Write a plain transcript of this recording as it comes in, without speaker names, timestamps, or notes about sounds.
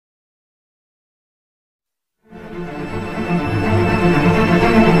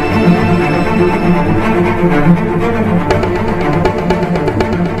Hello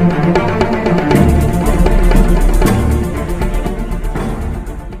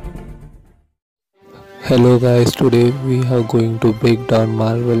guys, today we are going to break down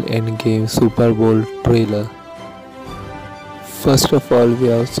Marvel Endgame Super Bowl trailer. First of all, we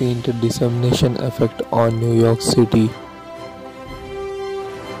have seen the dissemination effect on New York City.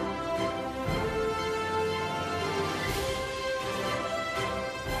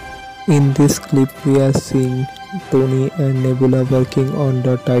 In this clip, we are seeing Tony and Nebula working on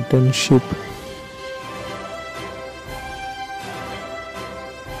the Titan ship.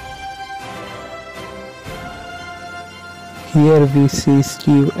 Here we see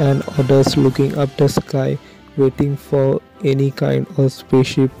Steve and others looking up the sky, waiting for any kind of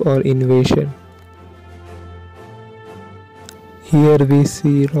spaceship or invasion. Here we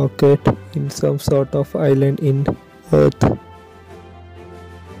see Rocket in some sort of island in Earth.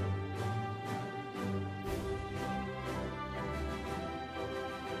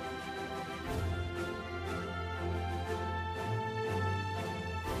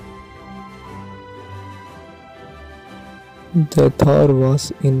 The Thor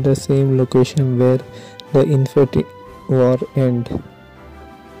was in the same location where the Infinity War ended.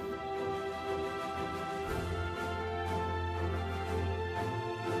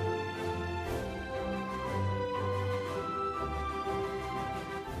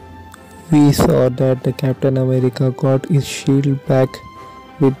 We saw that the Captain America got his shield back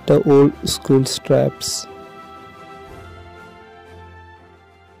with the old school straps.